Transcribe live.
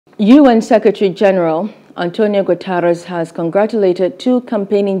UN Secretary-General António Guterres has congratulated two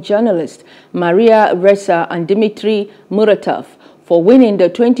campaigning journalists, Ressa and Dmitry Muratov, for winning the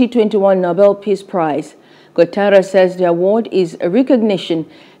 2021 Nobel Peace Prize. Guterres says the award is a recognition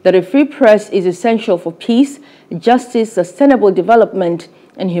that a free press is essential for peace, justice, sustainable development,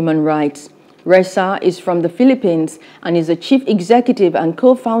 and human rights. Ressa is from the Philippines and is the chief executive and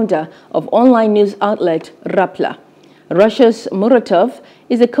co-founder of online news outlet Rappler. Russia's Muratov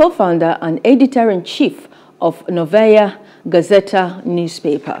is a co-founder and editor-in-chief of Novaya Gazeta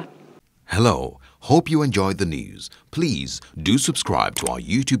newspaper. Hello, hope you enjoyed the news. Please do subscribe to our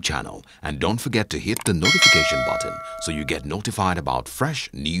YouTube channel and don't forget to hit the notification button so you get notified about fresh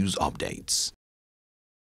news updates.